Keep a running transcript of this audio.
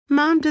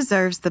Mom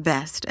deserves the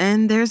best,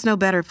 and there's no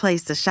better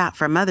place to shop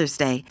for Mother's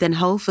Day than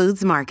Whole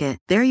Foods Market.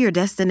 They're your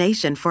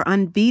destination for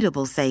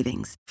unbeatable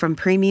savings, from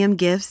premium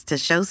gifts to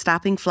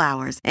show-stopping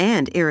flowers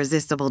and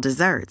irresistible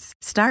desserts.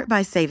 Start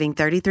by saving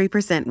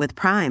 33% with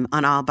Prime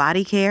on all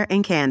body care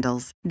and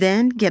candles.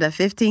 Then get a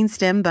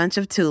 15-stem bunch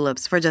of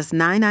tulips for just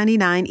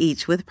 $9.99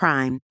 each with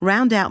Prime.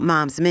 Round out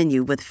Mom's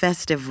menu with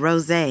festive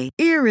rosé,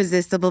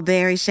 irresistible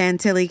berry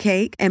chantilly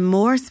cake, and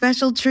more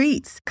special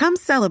treats. Come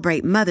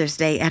celebrate Mother's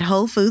Day at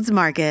Whole Foods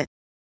Market.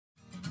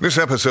 This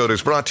episode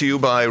is brought to you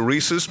by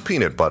Reese's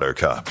Peanut Butter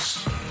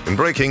Cups. In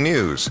breaking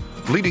news,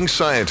 leading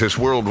scientists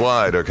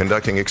worldwide are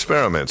conducting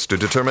experiments to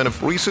determine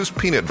if Reese's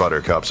Peanut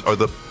Butter Cups are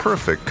the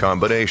perfect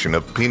combination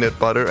of peanut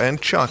butter and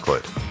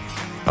chocolate.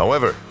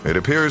 However, it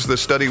appears the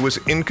study was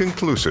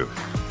inconclusive,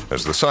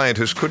 as the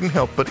scientists couldn't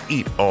help but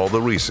eat all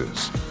the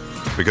Reese's.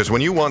 Because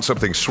when you want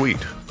something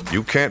sweet,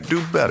 you can't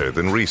do better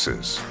than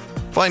Reese's.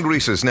 Find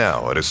Reese's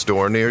now at a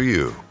store near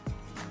you.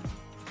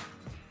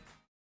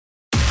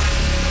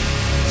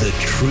 The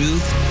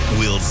truth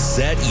will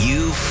set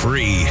you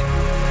free.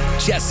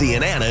 Jesse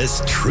and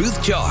Anna's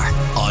Truth Jar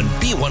on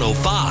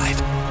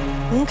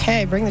B105.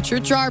 Okay, bring the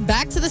Truth Jar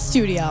back to the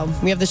studio.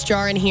 We have this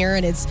jar in here,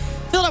 and it's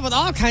filled up with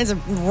all kinds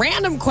of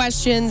random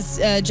questions.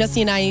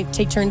 Jesse and I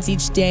take turns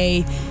each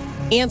day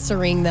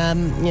answering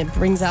them. It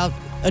brings out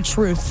a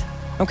truth.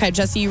 Okay,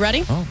 Jesse, you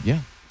ready? Oh, yeah.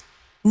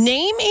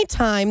 Name a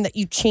time that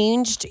you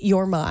changed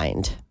your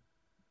mind.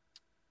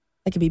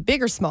 That could be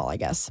big or small, I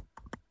guess.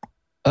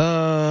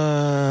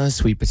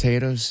 Sweet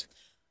potatoes.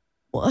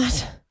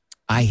 What?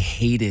 I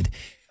hated.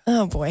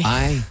 Oh boy.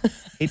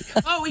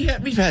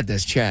 We've had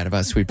this chat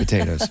about sweet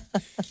potatoes.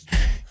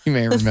 You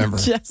may remember.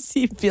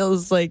 Jesse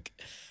feels like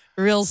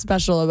real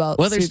special about.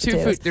 Well, sweet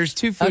potatoes. There's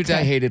two foods Okay.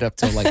 I hated up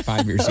till like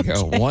 5 years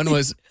ago. One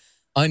was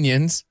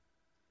onions,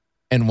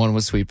 and one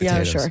was sweet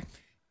potatoes. Yeah, sure.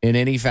 In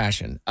any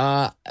fashion.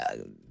 But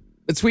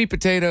sweet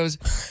potatoes,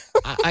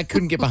 I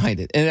couldn't get behind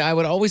it, and I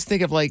would always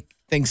think of like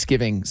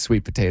Thanksgiving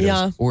sweet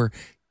potatoes or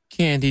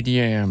candied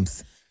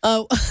yams.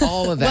 Oh,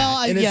 all of that.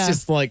 Well, and it's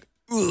just like,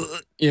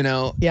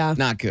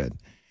 not good.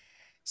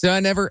 So I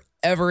never,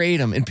 ever ate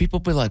them. And people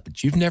would be like,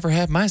 but you've never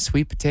had my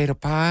sweet potato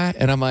pie?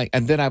 And I'm like,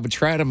 and then I would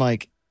try it. I'm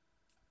like,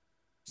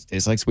 it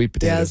tastes like sweet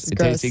potatoes. Yeah, it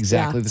gross. tastes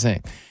exactly the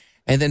same.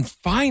 And then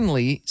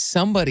finally,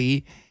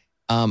 somebody,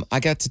 I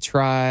got to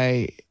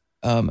try,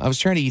 I was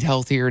trying to eat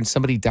healthier, and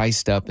somebody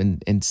diced up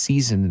and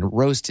seasoned and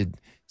roasted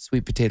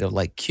sweet potato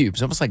like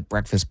cubes, almost like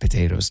breakfast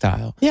potato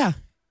style. Yeah.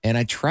 And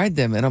I tried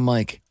them, and I'm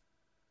like,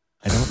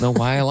 I don't know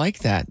why I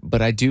like that,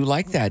 but I do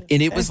like that.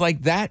 And it was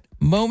like that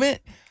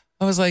moment,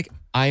 I was like,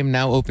 I am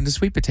now open to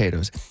sweet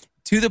potatoes.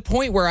 To the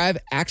point where I've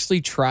actually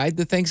tried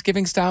the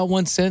Thanksgiving style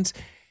one since,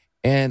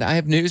 and I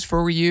have news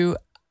for you.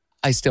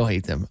 I still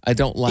hate them. I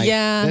don't like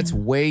that's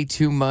way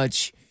too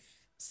much.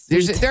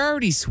 They're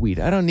already sweet.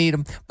 I don't need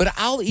them. But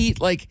I'll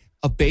eat like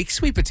a baked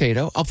sweet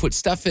potato. I'll put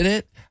stuff in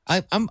it.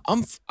 I'm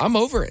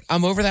over it.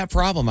 I'm over that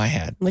problem I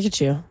had. Look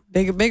at you.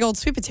 Big old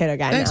sweet potato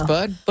guy. Thanks, now.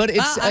 bud. But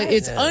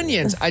it's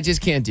onions. I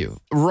just can't do.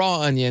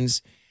 Raw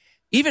onions.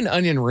 Even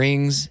onion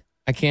rings,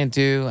 I can't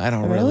do. I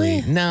don't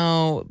really.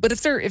 No. But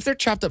if they're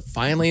chopped up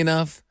finely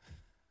enough.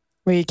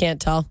 Where you can't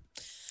tell.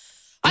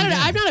 I don't know.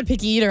 I'm not a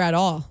picky eater at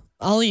all.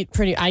 I'll eat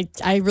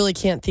I really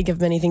can't think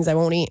of many things I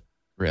won't eat.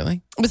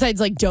 Really?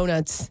 Besides like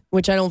donuts,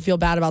 which I don't feel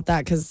bad about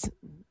that because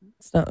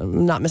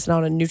I'm not missing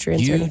out on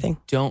nutrients or anything.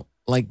 You don't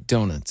like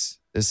donuts.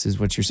 This is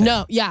what you're saying.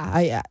 No,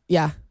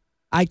 yeah.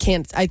 I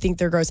can't. I think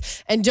they're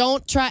gross. And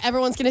don't try.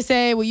 Everyone's going to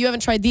say, well, you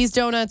haven't tried these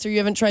donuts or you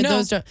haven't tried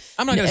those donuts.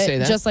 I'm not going to say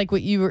that. Just like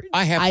what you were.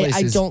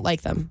 I don't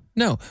like them.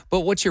 No,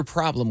 but what's your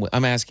problem with?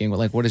 I'm asking,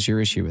 like, what is your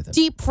issue with them?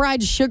 Deep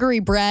fried sugary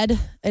bread.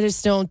 I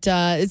just don't.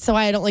 It's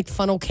why I don't like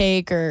funnel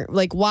cake or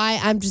like why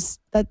I'm just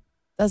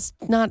that's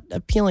not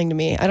appealing to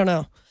me. I don't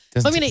know.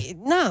 If I'm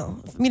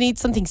gonna eat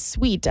something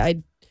sweet,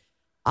 I'd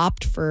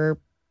opt for.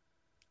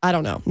 I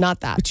don't know.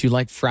 Not that. But you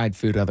like fried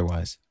food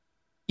otherwise.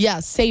 Yeah,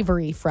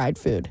 savory fried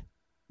food.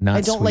 Not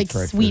I don't like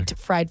sweet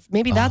fried.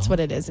 Maybe that's what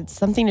it is. It's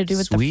something to do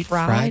with the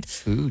fried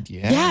food.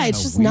 Yeah. Yeah,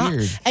 it's just weird.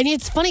 not. And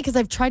it's funny because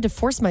I've tried to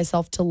force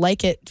myself to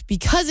like it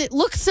because it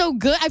looks so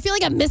good. I feel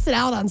like I'm missing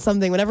out on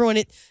something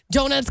when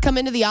donuts come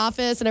into the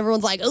office and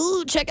everyone's like,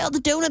 "Oh, check out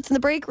the donuts in the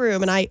break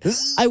room," and I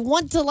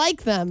want to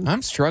like them.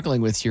 I'm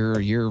struggling with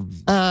your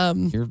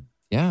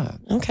yeah.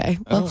 Okay.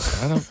 Well,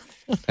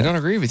 I don't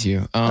agree with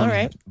you. All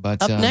right.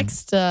 But up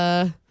next,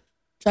 try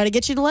to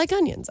get you to like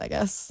onions, I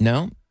guess.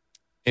 No.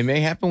 It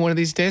may happen one of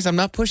these days. I'm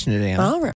not pushing it, Anna. All right.